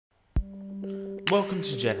Welcome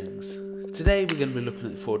to Jennings. Today we're going to be looking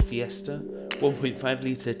at the Ford Fiesta 1.5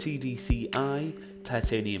 TDCi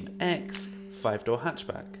Titanium X 5-door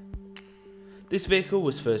hatchback. This vehicle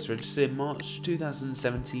was first registered in March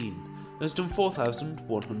 2017 and has done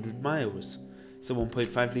 4,100 miles. It's a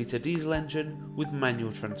 1.5 litre diesel engine with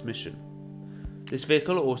manual transmission. This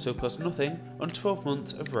vehicle also costs nothing on 12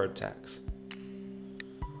 months of road tax.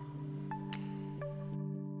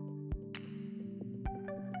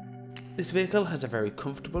 This vehicle has a very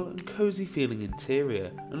comfortable and cosy feeling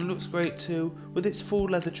interior and looks great too with its full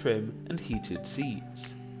leather trim and heated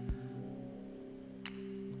seats.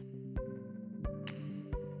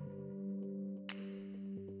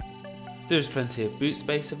 There is plenty of boot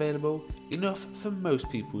space available, enough for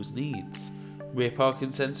most people's needs. Rear parking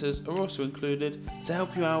sensors are also included to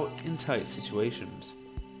help you out in tight situations.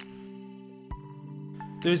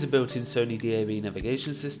 There is a built-in Sony DAB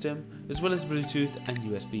navigation system, as well as Bluetooth and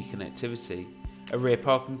USB connectivity. A rear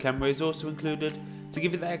parking camera is also included to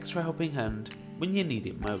give you that extra helping hand when you need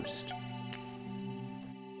it most.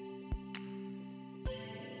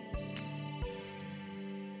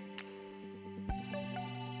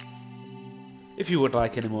 If you would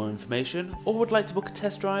like any more information or would like to book a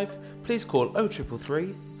test drive, please call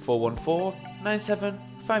 0333 414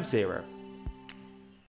 9750.